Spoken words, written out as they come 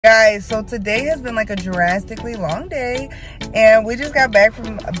guys, so today has been like a drastically long day, and we just got back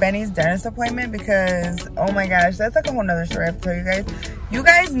from Benny's dentist appointment because, oh my gosh, that's like a whole nother story I have to tell you guys. You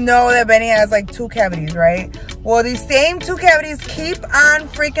guys know that Benny has like 2 cavities, right? Well, these same 2 cavities keep on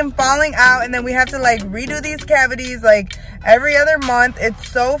freaking falling out, and then we have to like redo these cavities like every other month. It's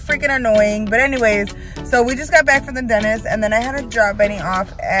so freaking annoying. But anyways, so we just got back from the dentist, and then I had to drop Benny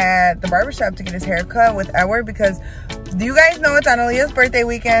off at the barbershop to get his hair cut with Edward because do you guys know it's Analeigha's birthday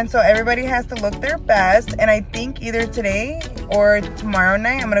weekend, so everybody has to look their best. And I think either today or tomorrow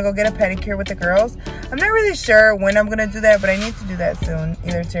night I'm gonna go get a pedicure with the girls. I'm not really sure when I'm gonna do that, but I need to do that soon,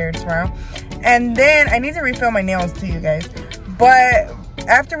 either today or tomorrow. And then I need to refill my nails too, you guys. But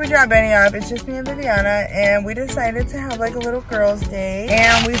after we drop Benny off, it's just me and Viviana, and we decided to have like a little girls' day.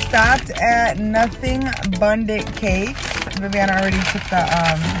 And we stopped at Nothing Bundit Cakes. Viviana already took the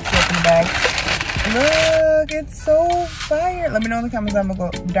cake in the bag. Look, it's so fire. Let me know in the comments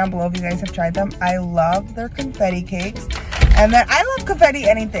down below if you guys have tried them. I love their confetti cakes. And then I love confetti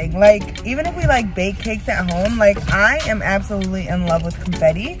anything. Like, even if we like bake cakes at home, like I am absolutely in love with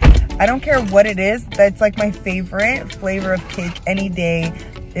confetti. I don't care what it is. That's like my favorite flavor of cake any day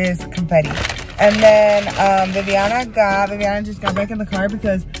is confetti. And then Viviana just got back in the car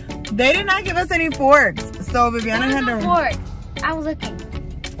because they did not give us any forks. So Viviana had to forks. I was looking.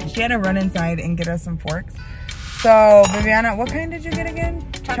 She had to run inside and get us some forks. So Viviana, what kind did you get again?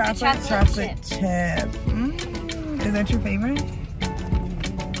 Chocolate chip. Is that your favorite?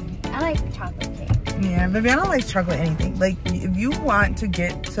 I like chocolate cake. Yeah, Viviana likes chocolate anything. Like, if you want to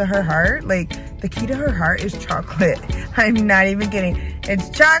get to her heart, like, the key to her heart is chocolate. I'm not even kidding. It's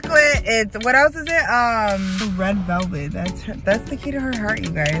chocolate. It's, what else is it? Red velvet. That's the key to her heart, you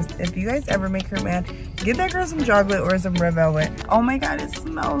guys. If you guys ever make her mad, get that girl some chocolate or some red velvet. Oh my God, it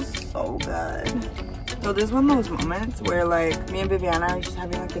smells so good. So this is one of those moments where, like, me and Viviana are just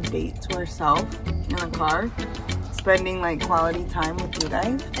having, like, a date to ourselves in a car. Spending like quality time with you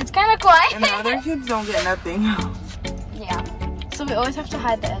guys. It's kind of quiet. And the other kids don't get nothing. Yeah. So we always have to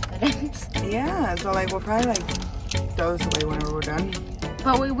hide the evidence. Yeah. So like we'll probably like throw this away whenever we're done.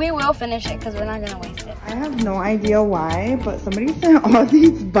 But we will finish it because we're not gonna waste it. I have no idea why, but somebody sent all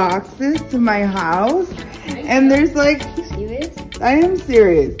these boxes to my house, and there's like. Are you serious? I am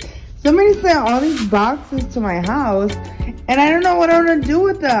serious. Somebody sent all these boxes to my house, and I don't know what I'm gonna do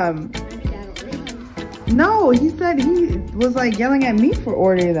with them. No, he said he was like yelling at me for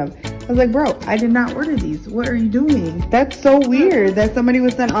ordering them. I was like, bro, I did not order these. What are you doing? That's so weird that somebody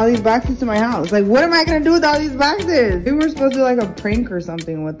would send all these boxes to my house. Like, what am I gonna do with all these boxes? We were supposed to do like a prank or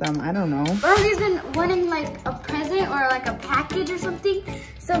something with them. I don't know. Or he's been wanting like a present or like a package or something.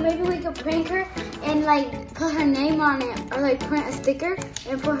 So maybe we could prank her and like put her name on it, or like print a sticker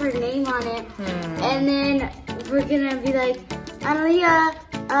and put her name on it. And then we're gonna be like, Analeigha,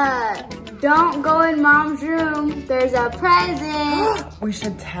 don't go in mom's room. There's a present. We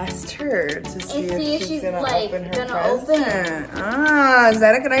should test her to see if she's gonna open her present. Ah, is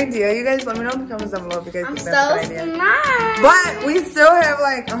that a good idea? You guys let me know in the comments down below if you guys think that's a good idea. Smart. But we still have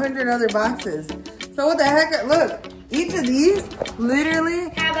like 100 other boxes. So what the heck? Look, each of these literally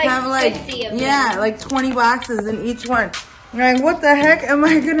have like 50 of them. Yeah, like 20 boxes in each one. Like, what the heck am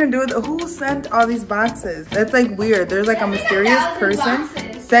I gonna do with it? Who sent all these boxes? That's like weird. There's like a mysterious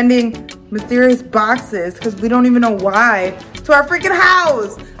person sending mysterious boxes because we don't even know why to our freaking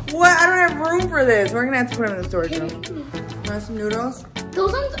house. What? I don't have room for this. We're gonna have to put them in the storage room. Want some noodles?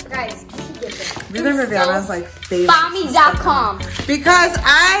 Those ones, guys, you should get them. These are Viviana's like favorite. Bommy.com. Because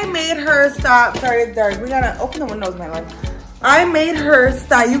I made her stop. Sorry, it's dark. We gotta open the windows, my love. I made her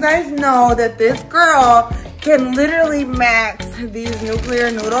stop. You guys know that this girl can literally max these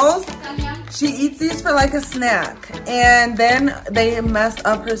nuclear noodles. She eats these for like a snack, and then they mess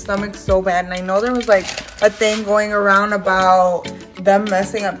up her stomach so bad. And I know there was like a thing going around about them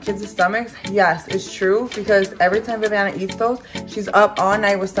messing up kids' stomachs. Yes, it's true, because every time Viviana eats those, she's up all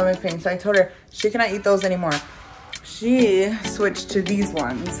night with stomach pain. So I told her she cannot eat those anymore. She switched to these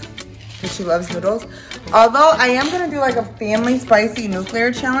ones because she loves noodles. Although I am gonna do like a family spicy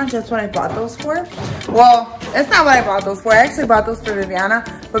nuclear challenge. That's what I bought those for. Well, that's not what I bought those for. I actually bought those for Viviana,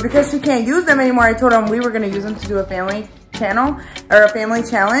 but because she can't use them anymore, I told her we were gonna use them to do a family channel or a family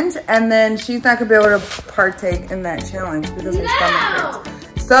challenge, and then she's not gonna be able to partake in that challenge because her stomach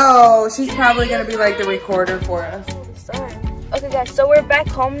hurts. So she's probably gonna be like the recorder for us. Okay guys, so we're back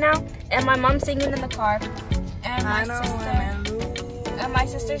home now, and my mom's singing in the car, and my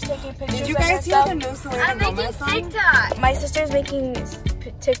sister's taking pictures. Did you guys hear the new Selena Gomez song? TikTok. My sister's making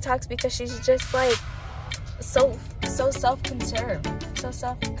TikToks because she's just like so self-conserved.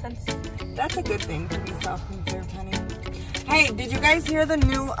 That's a good thing to be self-conserved, honey. Hey, did you guys hear the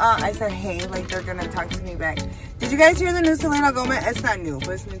new, I said hey, like they're gonna talk to me back. Did you guys hear the new Selena Gomez? It's not new,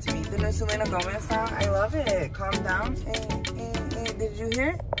 but it's new to me. The new Selena Gomez song, I love it. Calm down. Hey. Did you hear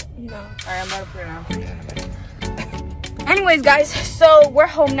it? No. All right, I'm about to put it on for you. Anyways, guys, so we're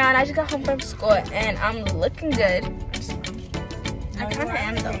home now, and I just got home from school, and I'm looking good. I kind of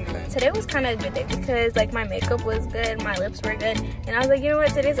am though. Today was kind of a good day because like my makeup was good, my lips were good, and I was like, you know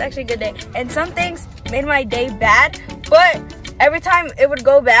what, today's actually a good day. And some things made my day bad, but every time it would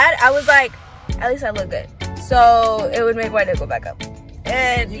go bad, I was like, at least I look good. So it would make my day go back up.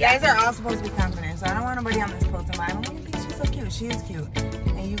 And you guys are all supposed to be confident, so I don't want nobody on this post to mind. I don't think she's so cute. She is cute.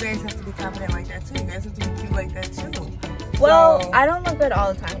 And you guys have to be confident like that too. You guys have to be cute like that too. Well, so, I don't look good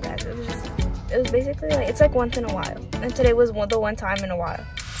all the time, guys. It was basically like, it's like once in a while. And today was the one time in a while.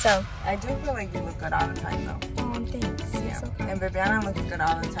 So I do feel like you look good all the time though. Oh, thanks. Yeah. So and Viviana looks good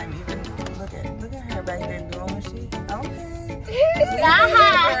all the time. Even look at her back there doing what she's okay.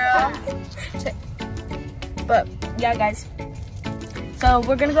 But yeah, guys. So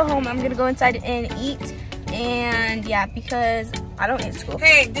we're gonna go home. I'm gonna go inside and eat. And yeah, because I don't eat school.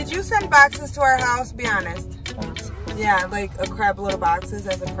 Hey, did you send boxes to our house? Be honest. Yeah, like a crap little boxes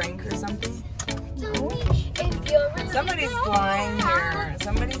as a prank or something. Somebody's lying here.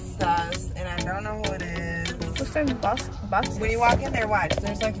 Somebody's sus, and I don't know who it is. Who's sending boxes? When you walk in there, watch.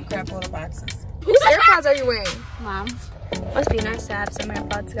 There's like a crap little boxes. Whose AirPods are you wearing? Mom's. Must be nice to have some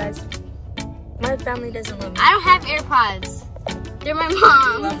AirPods, guys. My family doesn't love me. I don't have AirPods. They're my I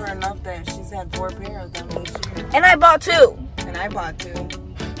mom's. love her enough that she's had 4 pairs of them this year. And I bought 2. And I bought 2.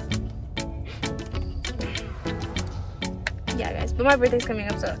 Yeah, guys. But my birthday's coming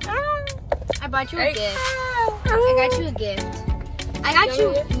up, so. I bought you a gift. I got you a gift. I got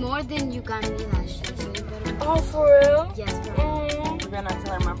you more than you got me last year. So you better. Oh, for real? Yes, for real. You better not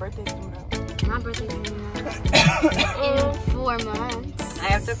tell her my birthday's coming up. My birthday's coming up in 4 months. I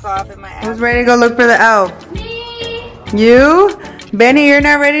have to cough in my ass. Who's ready to go look for the elf? Me. You? Benny, you're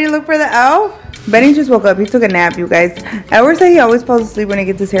not ready to look for the elf? Benny just woke up. He took a nap, you guys. Edward said he always falls asleep when he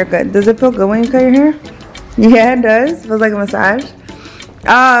gets his hair cut. Does it feel good when you cut your hair? Yeah, it does. Feels like a massage.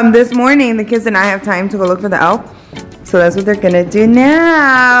 This morning, the kids and I have time to go look for the elf. So that's what they're gonna do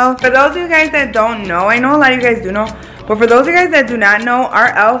now. For those of you guys that don't know, I know a lot of you guys do know, but for those of you guys that do not know, our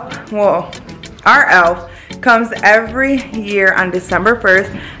elf comes every year on December 1st,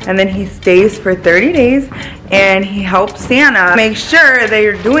 and then he stays for 30 days, and he helps Santa make sure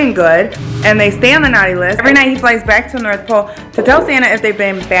they're doing good, and they stay on the naughty list. Every night he flies back to the North Pole to tell Santa if they've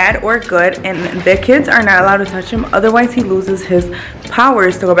been bad or good, and the kids are not allowed to touch him, otherwise he loses his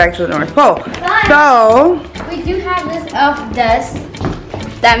powers to go back to the North Pole. But so we do have this elf dust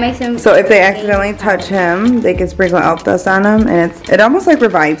that makes him. So if they accidentally touch him, they can sprinkle elf dust on him, and it almost like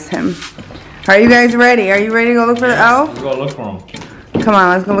revives him. Are you guys ready? Are you ready to go look for the elf? Let's go look for him. Come on,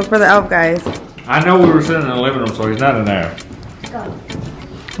 let's go look for the elf, guys. I know we were sitting in the living room, so he's not in there. Go.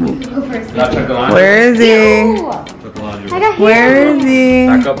 Go first. Now check the laundry. Where is he? Check the laundry. I got him. Where is he?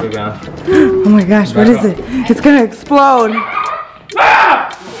 Back up, big man. Oh my gosh, what is it? It's gonna explode.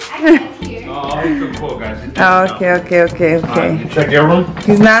 Oh, he's too cool, guys. Oh, okay. Alright, you check your room.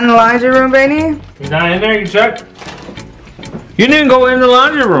 He's not in the laundry room, Benny? He's not in there, you check. You didn't go in the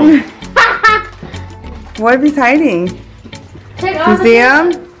laundry room. What if he's hiding? Take You all see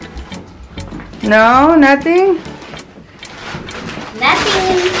him? No, nothing?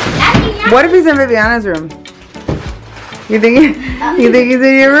 Nothing. What if he's in Viviana's room? You think he's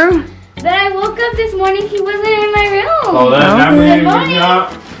in your room? But I woke up this morning, he wasn't in my room. Oh, that Good means morning.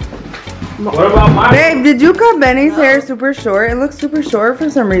 not. What about my Babe, did you cut Benny's hair super short? It looks super short for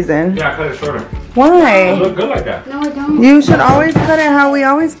some reason. Yeah, I cut it shorter. It Why? look good like that. No, I don't. You should always cut it how we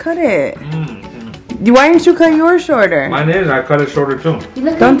always cut it. Why didn't you cut yours shorter? Mine is, I cut it shorter too.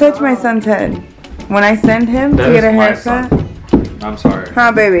 Don't touch my son's head. When I send him That to get is a my haircut. son. I'm sorry.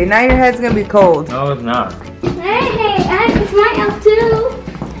 Huh, baby? Now your head's gonna be cold. No, it's not. Hey, it's my elf too.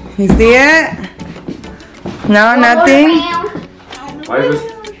 You see it? No, nothing? Why is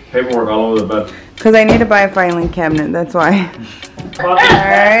this paperwork all over the bed? Because I need to buy a filing cabinet, that's why.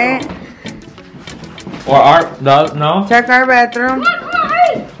 Alright. Or art? No? Check our bathroom. Come on,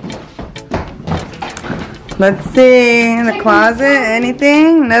 hurry. Let's see. In the closet,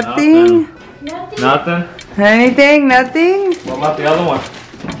 anything? Nothing? Nothing? Anything? Nothing? What about the other one?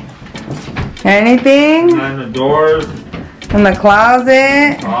 Anything? And the doors? In the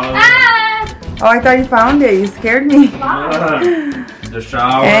closet? All of Oh, I thought you found it. You scared me. the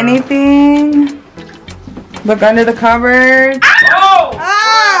shower? Anything? Look under the cupboard. Oh!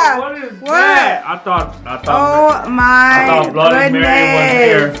 Ah! What is What? that? I thought Oh my Bloody goodness.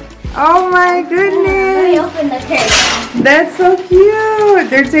 Mary was here. Oh my Let me goodness. open the curtain. That's so cute.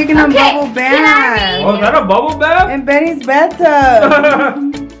 They're taking a bubble bath. Oh, is that a bubble bath? In Benny's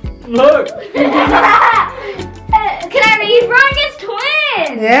bathtub. Look. Can I read wrong? It's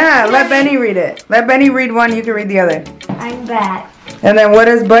twins. Yeah, let Benny read it. Let Benny read one, you can read the other. I'm back. And then what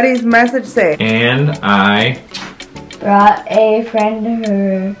does Buddy's message say? And I Brought a friend to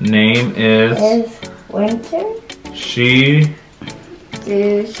her. Name is Winter. She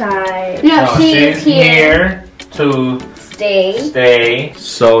Decide. No, she's here to Stay.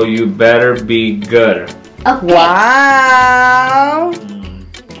 So you better be good. Okay. Wow.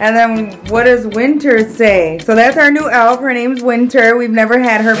 And then what does Winter say? So that's our new elf. Her name's Winter. We've never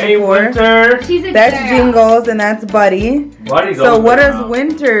had her Hey, before. Winter. She's a That's girl. Jingles and that's Buddy. Buddy goes So what around. is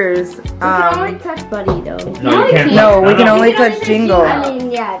Winter's? We can only touch Buddy though. No, you can't. No, we can No. only touch Jingle. I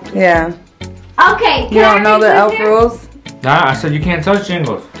mean, yeah. Yeah. Okay. You don't know the elf rules? Nah, I said you can't touch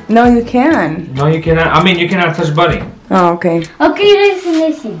Jingles. No, you can. No, you cannot. I mean, you cannot touch Buddy. Oh, okay. Okay,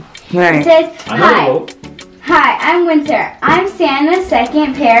 listen. It Right. says, I know the rule. Hi, I'm Winter. I'm Santa's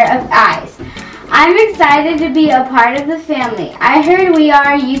second pair of eyes. I'm excited to be a part of the family. I heard we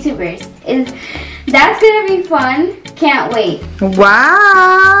are YouTubers. That's gonna be fun. Can't wait.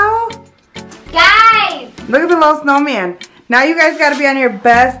 Wow. Guys! Look at the little snowman. Now you guys got to be on your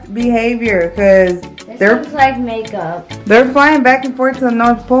best behavior because This looks like makeup. they're flying back and forth to the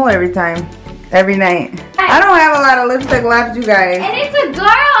North Pole every night. I don't have a lot of lipstick left, you guys. And it's a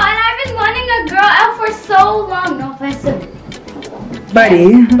girl, and I've been wanting a girl out for so long. No offense to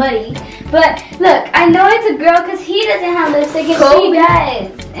Buddy. Buddy. But look, I know it's a girl because he doesn't have lipstick and she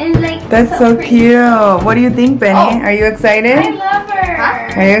does. And like, That's so pretty. cute. What do you think, Benny? Oh. Are you excited? I love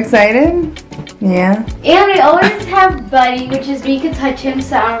her. Are you excited? Yeah. And we always have Buddy, which is me could touch him,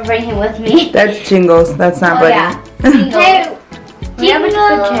 so I'm gonna bring him with me. That's Jingles. That's not Buddy. Yeah. Hey, we have a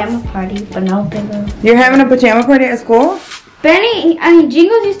pajama party, but no bigger. You're having a pajama party at school?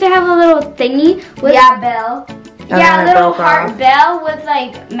 Jingles used to have a little thingy with bell. Yeah, a little heart bell with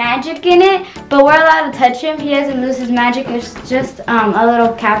like magic in it, but we're allowed to touch him. He doesn't lose his magic. It's just a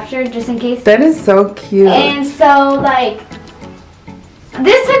little capture just in case. That is so cute. And so like,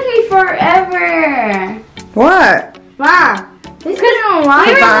 this took me forever. What? Mom, this is online.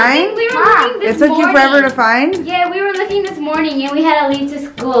 To find? We were looking this It took you forever to find? Yeah, we were looking this morning and we had to leave to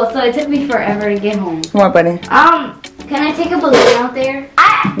school, so it took me forever to get home. What, Buddy? Can I take a balloon out there?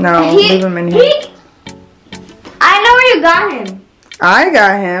 No, leave him in here. I know where you got him. I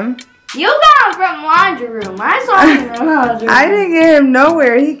got him. You got him from laundry room. I saw him in the laundry room. I didn't get him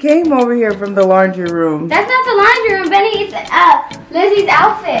nowhere. He came over here from the laundry room. That's not the laundry room, Benny. It's Lizzie's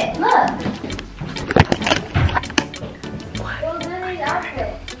outfit. Look. It was Lizzie's outfit.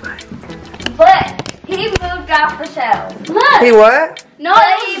 But he moved off the shelf. Look. He what? No,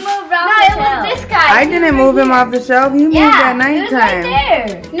 he moved off the shelf. No, it was this guy. I didn't move him off the shelf. He moved at it was right nighttime.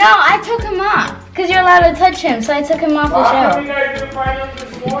 there. No, I took him off. Because you're allowed to touch him, so I took him off the How shelf. come you guys didn't find him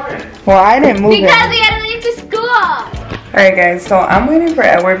this morning? Well, I didn't move him. Because we had to leave to school. Alright guys, so I'm waiting for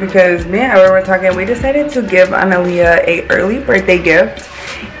Edward because me and Edward were talking. We decided to give Analeigha an early birthday gift.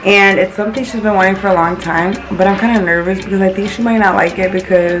 And it's something she's been wanting for a long time. But I'm kind of nervous because I think she might not like it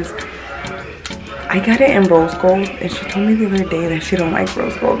because I got it in rose gold. And she told me the other day that she don't like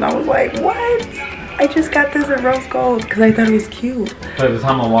rose gold. And I was like, what? I just got this in rose gold because I thought it was cute. By the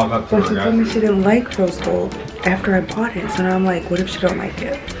time I walk up to But her, she told me she didn't like rose gold after I bought it. So now I'm like, what if she don't like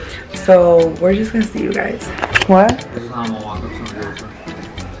it? So we're just going to see you guys. What? This is how I'm gonna walk up to her.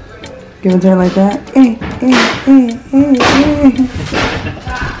 Give it to her like that.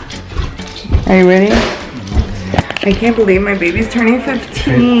 Are you ready? I can't believe my baby's turning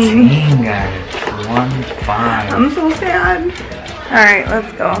 15. 15, guys. 1-5. I'm so sad. Alright,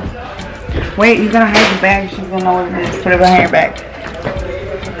 let's go. Wait, you gotta hide the bag. She's gonna know what it is. Put it behind your back.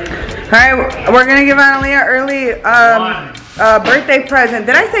 Alright, we're gonna give Analeigha early birthday present.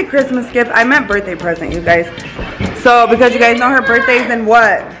 Did I say Christmas gift? I meant birthday present, you guys. So, because you guys know her birthday's in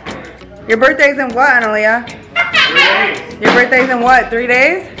what? Your birthday's in what, Analeigha? 3 days. Your birthday's in what? 3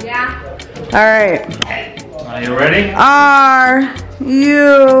 days? Yeah. Alright. Are you ready? Are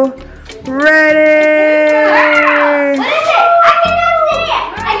you ready? What is it?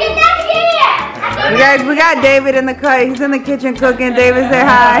 I cannot see it. You guys, we got David in the cut. He's in the kitchen cooking. David, say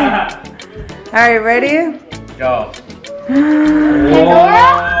hi. Alright, ready? Go.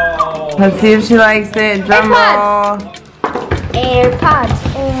 Whoa. Let's see if she likes it. Drum roll. AirPods.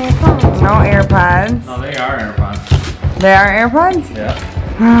 No AirPods. No, they are AirPods. They are AirPods? Yeah.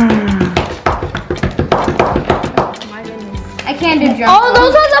 I can't do drum. Oh,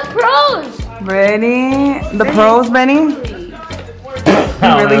 those are the pros. Ready? The pros, Benny? He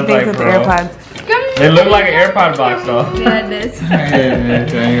really thinks it's AirPods. It looked like an AirPod box though. Yeah, it is. Damn.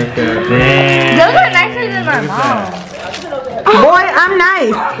 Those are nicer than my mom. Boy, I'm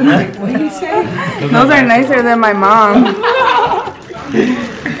nice. What do you say? Those are nicer than my mom.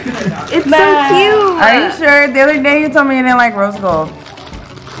 It's so cute. Are you sure? The other day you told me you didn't like rose gold.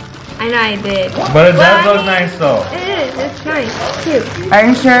 I know I did. But it does look nice though. It is. It's nice. It's cute. Are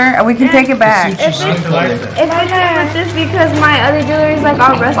you sure? We can take it back. If it's with this because my other jewelry is like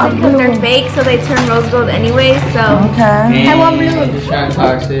all rusted because they're fake, so they turn rose gold anyway. So Okay. I want blue. Just trying to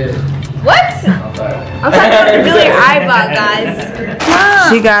talk shit. What? I'm talking about the jewelry I bought, guys.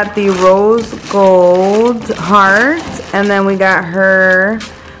 She got the rose gold heart, and then we got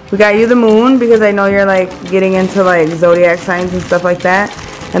you the moon because I know you're like getting into like zodiac signs and stuff like that.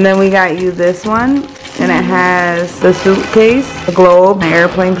 And then we got you this one, and it has the suitcase, the globe, the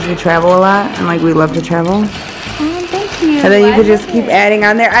airplane because we travel a lot and like we love to travel. Thank you. And then you could just keep adding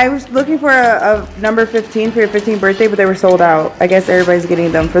on there. I was looking for a number 15 for your 15th birthday, but they were sold out. I guess everybody's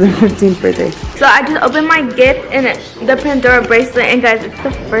getting them for their 15th birthday. So I just opened my gift and the Pandora bracelet, and guys, it's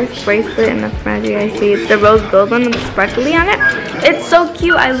the first bracelet in the front. You guys see, it's the rose gold one with the sparkly on it. It's so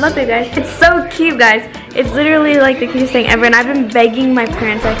cute. I love it, guys. It's so cute, guys. It's literally like the cutest thing ever, and I've been begging my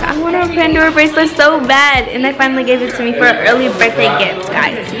parents, like, I want a Pandora bracelet so bad, and they finally gave it to me for an early birthday gift,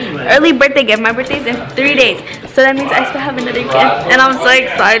 guys. Early birthday gift. My birthday's in 3 days, so that means I still have another gift, and I'm so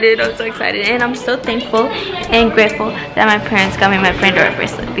excited. I'm so excited, and I'm so thankful and grateful that my parents got me my Pandora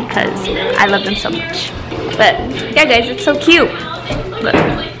bracelet because I love them so much. But yeah, guys, it's so cute. Look.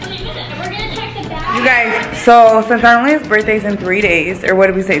 You guys, so since Analeigha's birthday's in 3 days, or what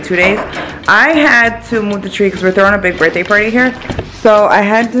did we say, 2 days? I had to move the tree because we're throwing a big birthday party here. So I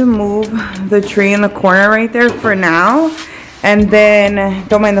had to move the tree in the corner right there for now. And then,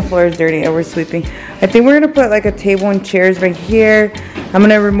 don't mind the floor is dirty, we're sweeping. I think we're gonna put like a table and chairs right here. I'm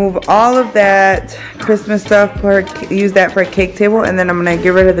gonna remove all of that Christmas stuff, use that for a cake table, and then I'm gonna get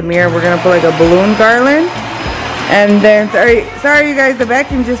rid of the mirror. We're gonna put like a balloon garland. And then, sorry you guys, the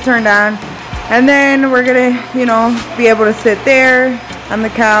vacuum just turned on. And then we're gonna, you know, be able to sit there on the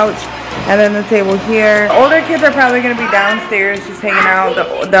couch, and then the table here. Older kids are probably gonna be downstairs just hanging out.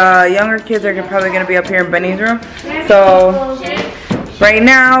 The younger kids are probably gonna be up here in Benny's room. So right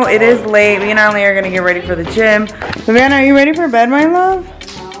now it is late. Me and Analeigha are gonna get ready for the gym. Savannah, are you ready for bed, my love?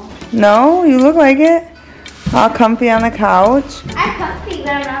 No? You look like it. All comfy on the couch. I'm comfy, but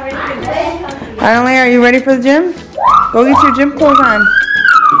I'm not ready for bed. Analeigha, are you ready for the gym? Go get your gym clothes on.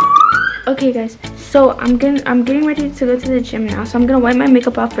 Okay, guys, so I'm getting ready to go to the gym now. So I'm gonna wipe my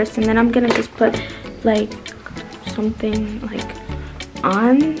makeup off first, and then I'm gonna just put like something like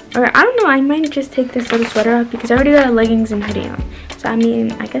on, or I don't know, I might just take this little sweater off because I already got leggings and hoodie on. So I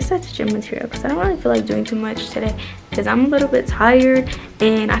mean, I guess that's gym material because I don't really feel like doing too much today because I'm a little bit tired,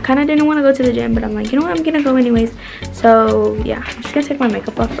 and I kind of didn't want to go to the gym, but I'm like, you know what, I'm gonna go anyways. So yeah, I'm just gonna take my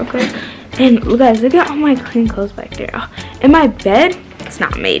makeup off real quick. And guys, look at all my clean clothes back there. Oh, and my bed, it's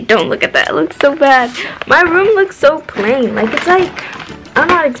not made. Don't look at that. It looks so bad. My room looks so plain. Like, it's like, I don't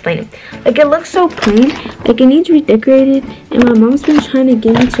know how to explain it. Like, it looks so plain. Like, it needs redecorated. And my mom's been trying to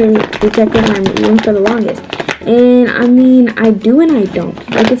get me to redecorate my room for the longest. And, I mean, I do and I don't.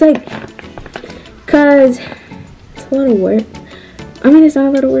 Like, it's like, because it's a lot of work. I mean, it's not a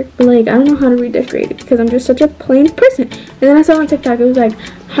lot of work, but, like, I don't know how to redecorate it because I'm just such a plain person. And then I saw on TikTok, it was like,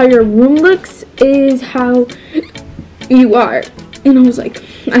 how your room looks is how you are. And I was like,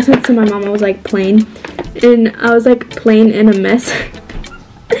 I said to my mom, I was like, plain. And I was like, plain and a mess.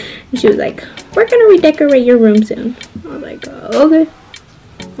 And she was like, we're gonna redecorate your room soon. I was like, okay.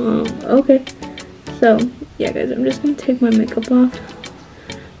 Okay. So, yeah, guys, I'm just gonna take my makeup off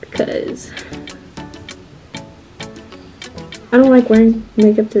because I don't like wearing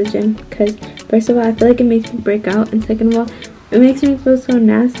makeup to the gym because, first of all, I feel like it makes me break out, and second of all, it makes me feel so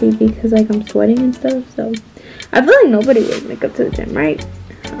nasty because, like, I'm sweating and stuff. So I feel like nobody wears makeup to the gym, right?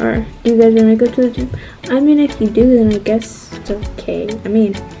 Or do you guys wear makeup to the gym? I mean, if you do, then I guess it's okay. I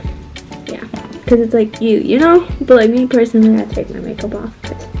mean, yeah, because it's like you know? But like me personally, I take my makeup off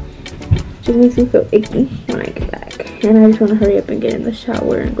because it just makes me feel icky when I get back. And I just want to hurry up and get in the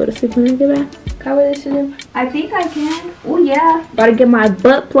shower and go to sleep when I get back. Can I wear this to the gym? I think I can. Oh, yeah. About to get my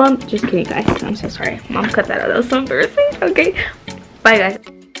butt plump. Just kidding, guys. I'm so sorry. Mom cut that out. That was so embarrassing. Okay. Bye, guys.